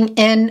moving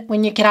in,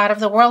 when you get out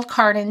of the world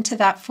card, into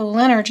that Fool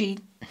energy,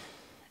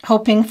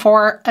 hoping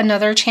for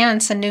another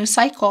chance, a new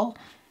cycle.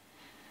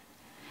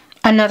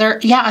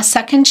 A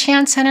second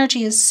chance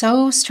energy is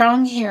so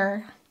strong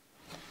here.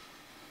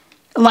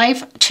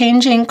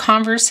 Life-changing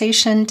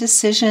conversation,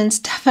 decisions,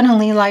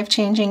 definitely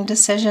life-changing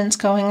decisions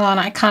going on.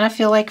 I kind of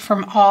feel like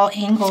from all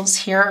angles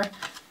here.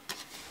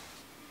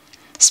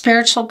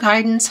 Spiritual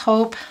guidance,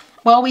 hope.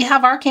 Well, we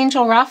have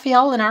Archangel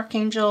Raphael and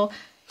Archangel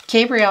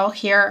Gabriel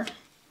here.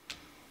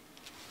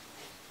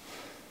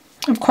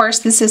 Of course,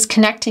 this is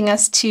connecting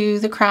us to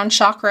the crown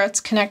chakra. It's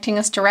connecting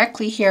us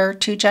directly here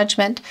to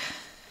judgment.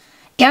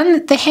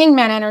 And the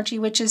Hangman energy,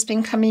 which has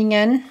been coming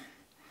in.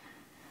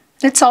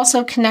 It's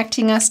also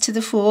connecting us to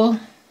the Fool,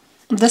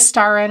 the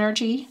Star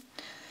energy,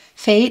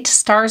 fate,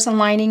 stars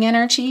aligning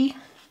energy,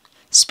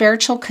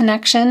 spiritual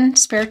connection,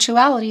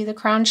 spirituality, the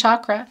crown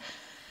chakra,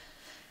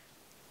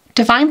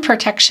 divine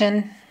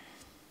protection,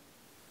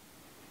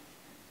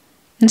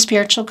 and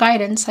spiritual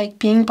guidance, like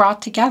being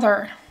brought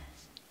together.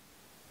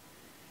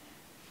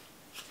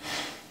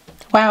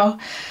 Wow. I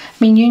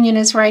mean, union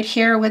is right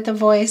here with the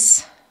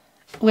voice,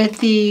 with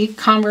the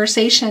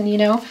conversation, you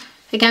know.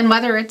 Again,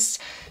 whether it's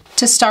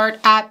to start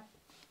at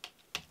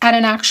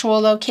an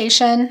actual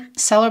location,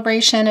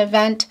 celebration,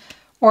 event,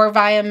 or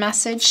via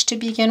message to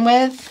begin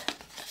with.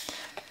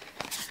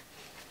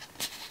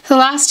 The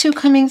last two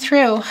coming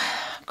through,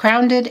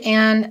 grounded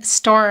and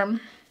storm.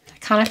 I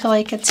kind of feel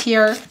like it's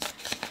here.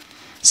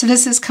 So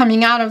this is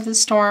coming out of the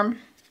storm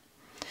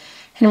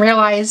and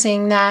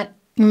realizing that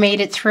you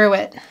made it through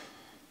it.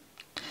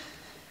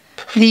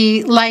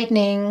 The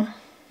lightning,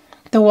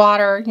 the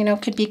water, you know,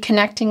 could be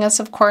connecting us,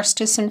 of course,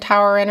 to some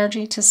tower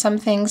energy, to some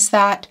things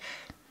that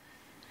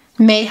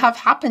may have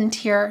happened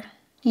here,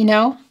 you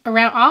know,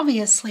 around,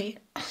 obviously,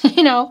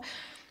 you know,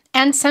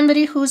 and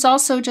somebody who's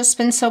also just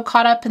been so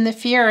caught up in the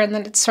fear, and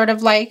then it's sort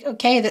of like,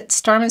 okay, that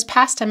storm is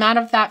past, I'm out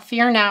of that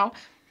fear now,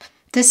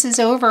 this is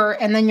over,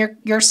 and then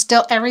you're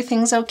still,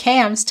 everything's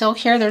okay, I'm still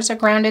here, there's a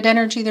grounded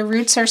energy, the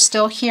roots are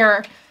still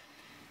here,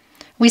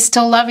 we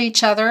still love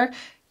each other,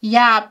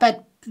 yeah,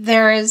 but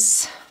there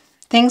is,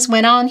 things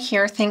went on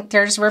here, think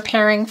there's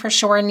repairing for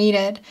sure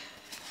needed.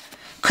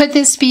 Could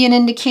this be an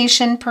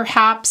indication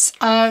perhaps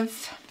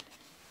of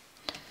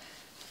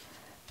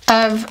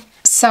of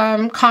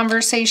some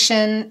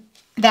conversation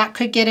that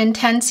could get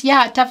intense.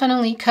 Yeah, it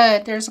definitely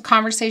could. There's a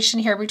conversation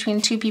here between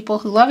two people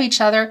who love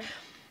each other,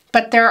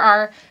 but there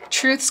are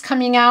truths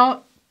coming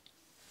out,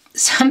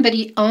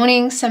 somebody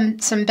owning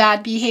some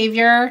bad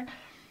behavior.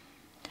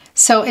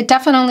 So it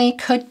definitely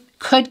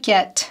could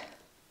get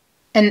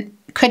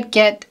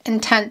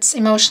intense,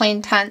 emotionally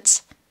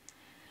intense.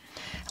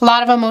 A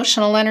lot of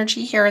emotional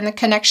energy here, and the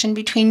connection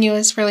between you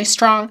is really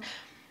strong.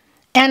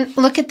 And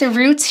look at the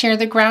roots here,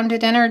 the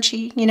grounded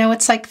energy. You know,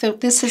 it's like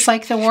this is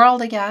like the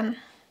world again.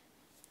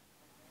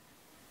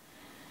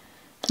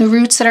 The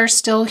roots that are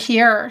still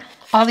here.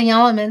 All the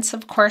elements,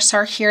 of course,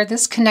 are here.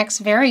 This connects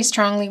very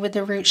strongly with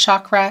the root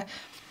chakra.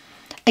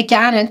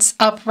 Again, it's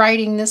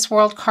uprighting this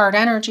world card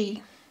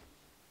energy.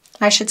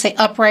 I should say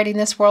uprighting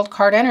this world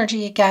card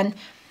energy again.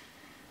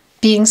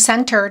 Being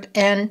centered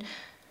and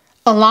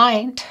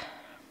aligned.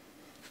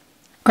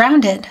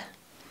 Grounded.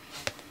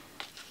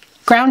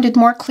 Grounded,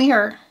 more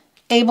clear.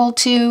 Able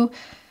to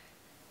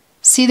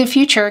see the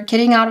future,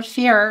 getting out of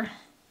fear.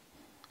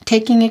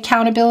 Taking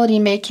accountability,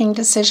 making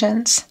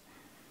decisions.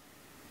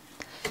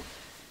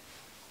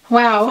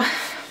 Wow.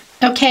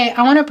 Okay,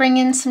 I want to bring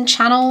in some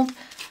channeled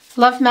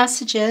love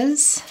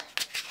messages.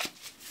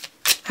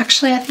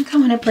 Actually, I think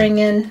I'm going to bring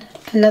in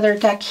another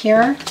deck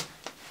here.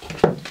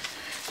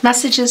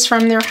 Messages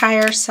from their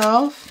higher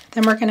self.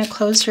 Then we're going to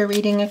close your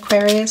reading,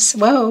 Aquarius.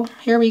 Whoa,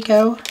 here we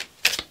go.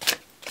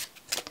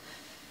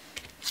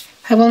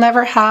 I will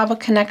never have a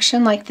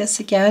connection like this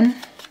again.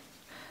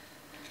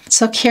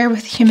 So here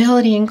with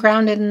humility and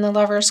grounded in the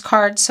Lover's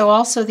card. So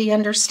also the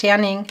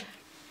understanding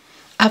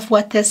of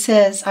what this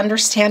is,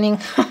 understanding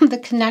the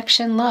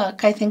connection.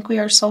 Look, I think we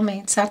are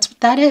soulmates. That's what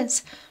that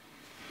is.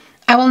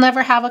 I will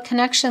never have a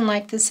connection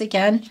like this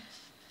again.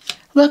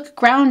 Look,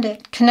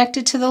 grounded,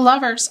 connected to the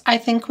Lovers. I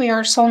think we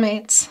are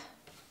soulmates.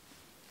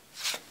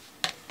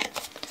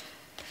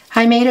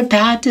 I made a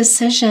bad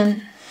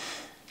decision.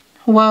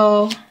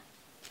 Whoa.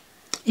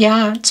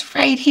 Yeah, it's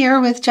right here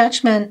with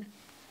Judgment.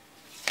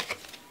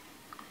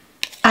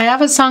 I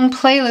have a song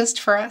playlist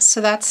for us,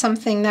 so that's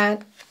something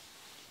that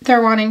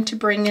they're wanting to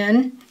bring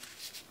in.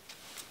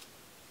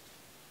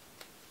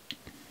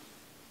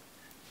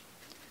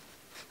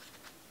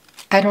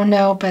 I don't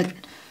know, but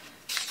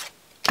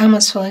I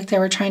almost feel like they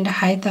were trying to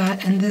hide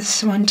that in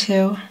this one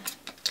too.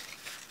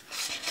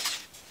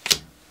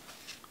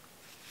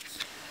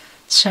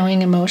 It's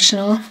showing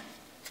emotional.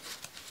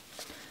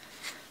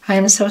 I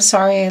am so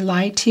sorry I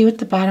lied to you at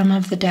the bottom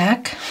of the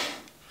deck.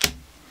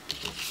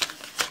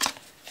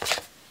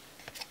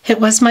 It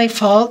was my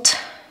fault.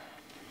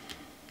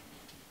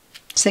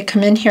 So they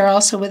come in here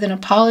also with an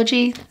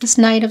apology. This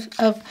Knight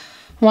of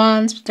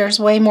Wands, there's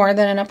way more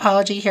than an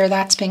apology here.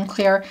 That's been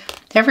clear.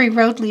 Every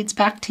road leads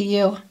back to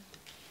you.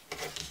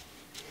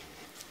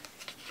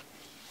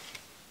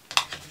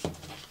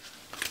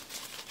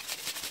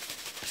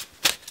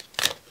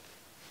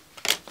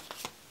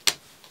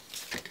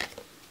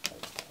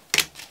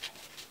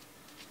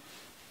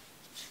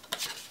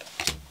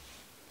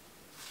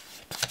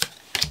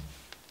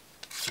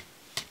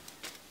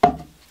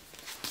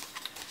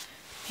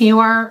 You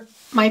are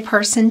my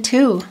person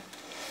too.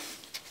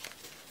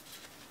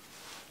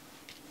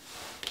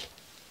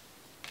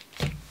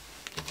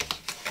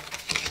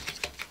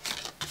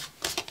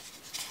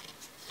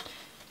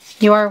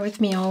 You are with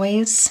me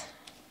always.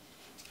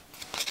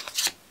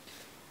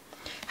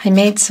 I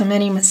made so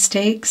many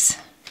mistakes.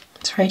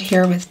 It's right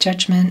here with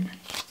Judgment.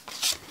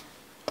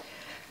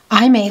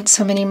 I made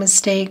so many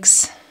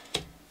mistakes.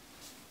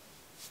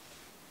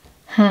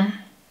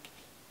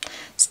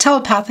 It's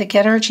telepathic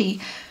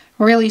energy.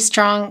 Really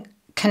strong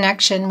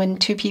connection when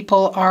two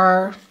people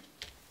are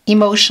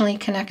emotionally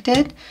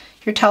connected.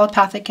 Your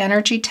telepathic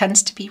energy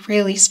tends to be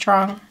really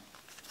strong.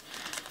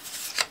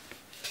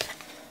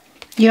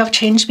 You have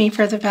changed me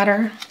for the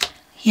better.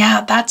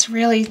 Yeah, that's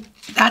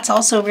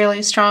also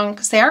really strong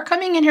because they are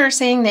coming in here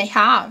saying they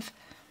have.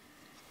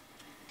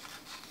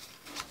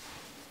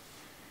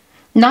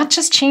 Not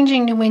just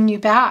changing to win you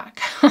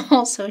back,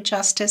 also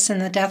Justice and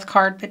the Death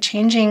card, but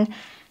changing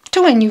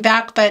to win you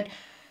back, but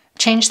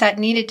change that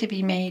needed to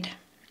be made.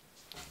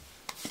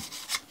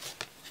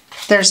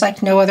 There's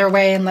like no other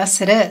way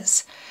unless it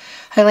is.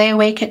 I lay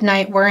awake at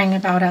night worrying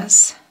about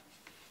us.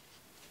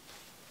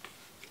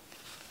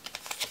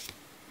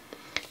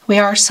 We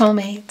are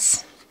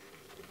soulmates.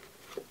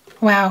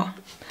 Wow.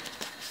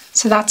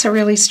 So that's a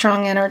really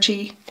strong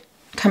energy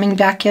coming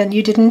back in.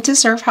 You didn't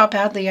deserve how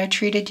badly I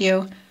treated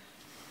you.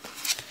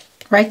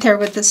 Right there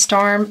with the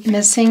storm,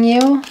 missing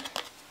you.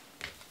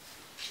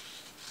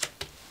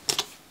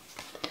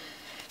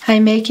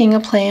 I'm making a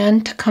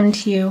plan to come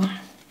to you.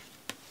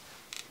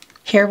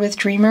 Here with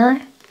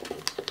Dreamer.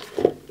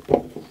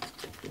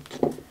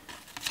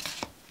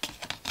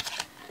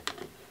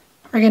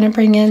 We're going to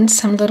bring in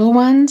some little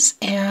ones,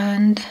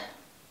 and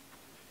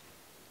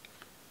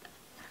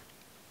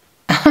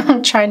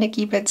I'm trying to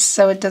keep it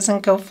so it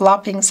doesn't go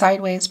flopping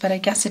sideways, but I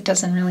guess it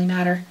doesn't really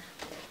matter.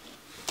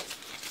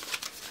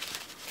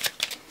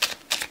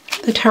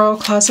 The Tarot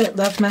Closet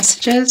love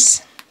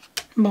messages.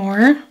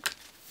 More.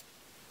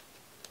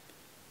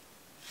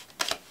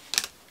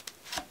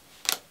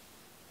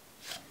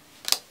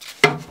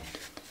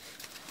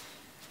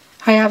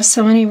 I have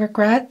so many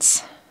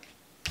regrets.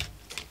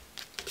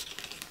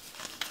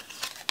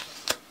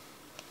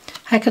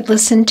 I could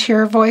listen to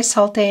your voice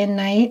all day and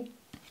night.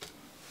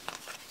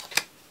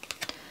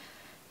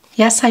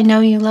 Yes, I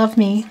know you love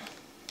me.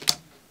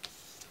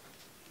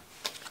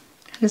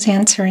 Who's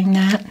answering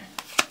that?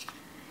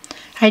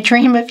 I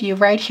dream of you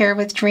right here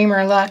with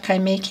Dreamer Luck.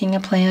 I'm making a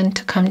plan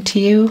to come to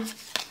you.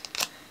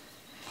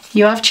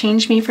 You have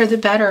changed me for the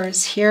better.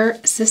 Is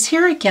this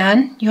here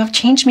again? You have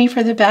changed me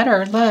for the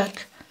better.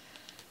 Look.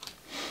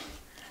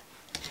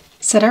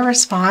 Is that a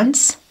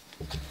response?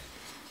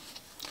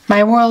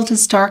 My world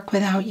is dark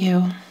without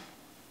you.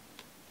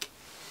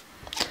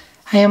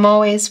 I am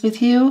always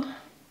with you.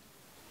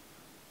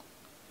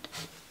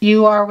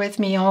 You are with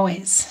me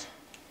always.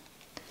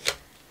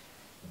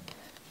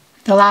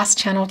 The last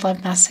channeled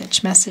love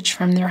message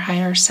from their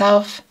higher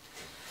self.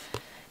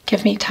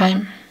 Give me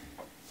time.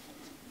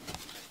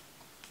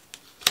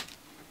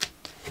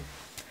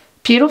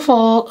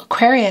 Beautiful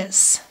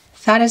Aquarius,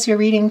 that is your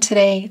reading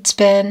today. It's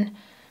been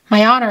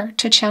my honor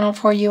to channel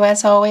for you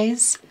as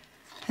always.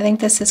 I think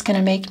this is going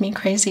to make me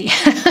crazy.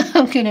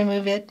 I'm going to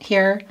move it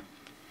here.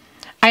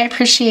 I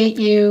appreciate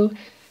you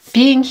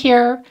being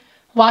here,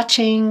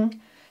 watching,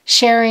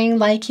 sharing,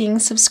 liking,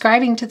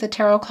 subscribing to the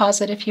Tarot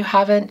Closet if you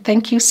haven't.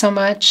 Thank you so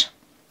much.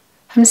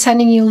 I'm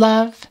sending you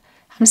love.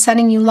 I'm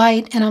sending you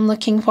light, and I'm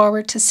looking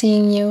forward to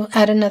seeing you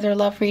at another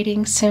love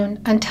reading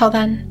soon. Until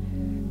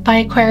then, bye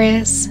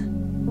Aquarius.